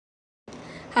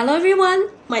Hello everyone,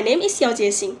 my name is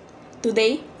JIE.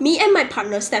 Today, me and my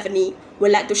partner Stephanie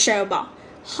would like to share about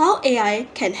how AI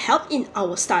can help in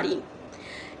our studying.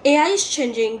 AI is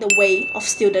changing the way of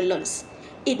student learns.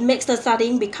 It makes the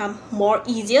studying become more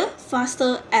easier,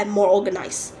 faster, and more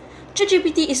organized.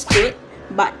 ChatGPT is good,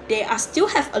 but there are still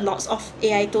have a lot of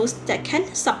AI tools that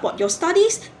can support your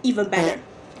studies even better.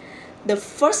 The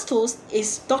first tool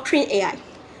is Doctrine AI.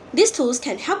 These tools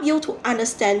can help you to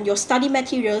understand your study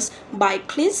materials by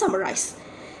clean summarize.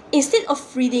 Instead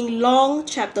of reading long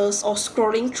chapters or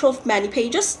scrolling through many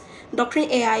pages,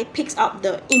 Doctrine AI picks up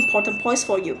the important points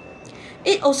for you.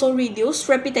 It also reduces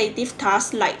repetitive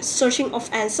tasks like searching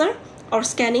of answer or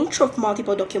scanning through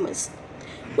multiple documents.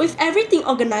 With everything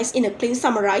organized in a clean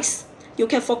summarize, you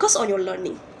can focus on your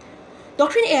learning.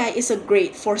 Doctrine AI is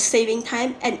great for saving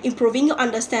time and improving your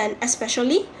understanding,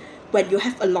 especially when you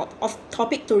have a lot of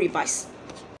topic to revise.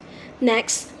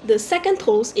 Next, the second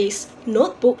tool is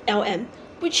Notebook LM,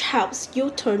 which helps you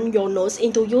turn your notes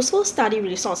into useful study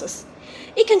resources.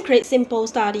 It can create simple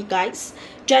study guides,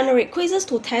 generate quizzes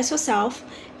to test yourself,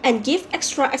 and give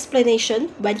extra explanation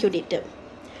when you need them.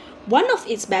 One of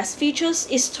its best features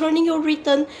is turning your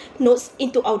written notes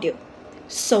into audio,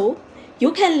 so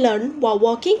you can learn while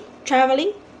walking,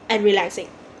 traveling, and relaxing.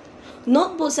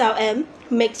 Notebooks LM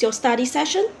makes your study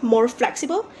session more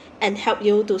flexible and help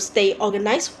you to stay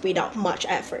organized without much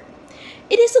effort.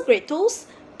 It is a great tool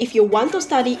if you want to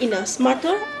study in a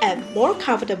smarter and more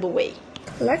comfortable way.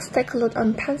 Let's take a look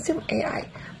on Penseum AI.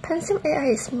 Penseum AI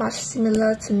is much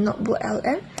similar to Notebook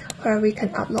LM, where we can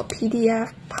upload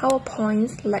PDF,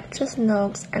 PowerPoints, lectures,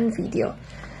 notes, and video.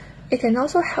 It can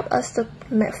also help us to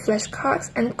make flashcards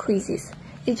and quizzes.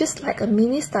 It's just like a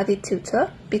mini study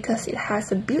tutor because it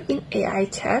has a built-in AI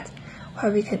chat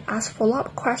where we can ask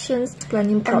follow-up questions,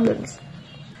 explaining problems.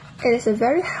 It is a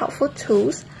very helpful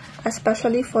tool,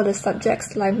 especially for the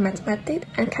subjects like mathematics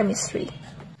and chemistry.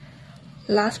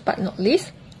 Last but not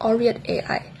least, Oreate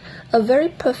AI, a very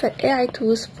perfect AI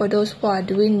tool for those who are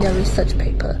doing their research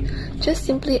paper. Just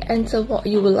simply enter what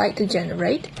you would like to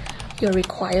generate, your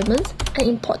requirements, and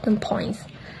important points.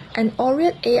 An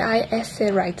Oreate AI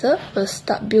essay writer will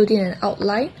start building an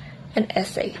outline and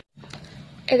essay.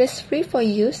 It is free for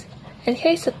use, and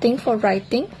here is a thing for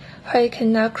writing, where you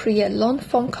can now create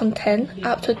long-form content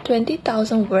up to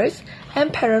 20,000 words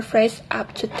and paraphrase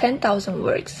up to 10,000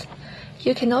 words.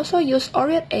 You can also use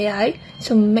Oreate AI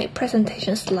to make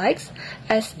presentation slides,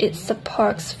 as it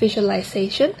supports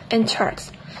visualization and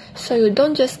charts, so you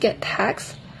don't just get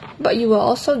text, but you will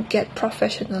also get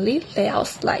professionally laid out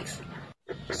slides.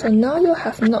 So now you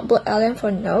have Notebook LM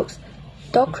for notes,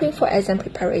 Doctrine for exam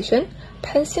preparation,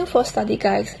 Penseum for study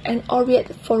guides, and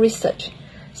Oreate for research.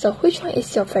 So which one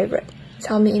is your favorite?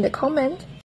 Tell me in the comment.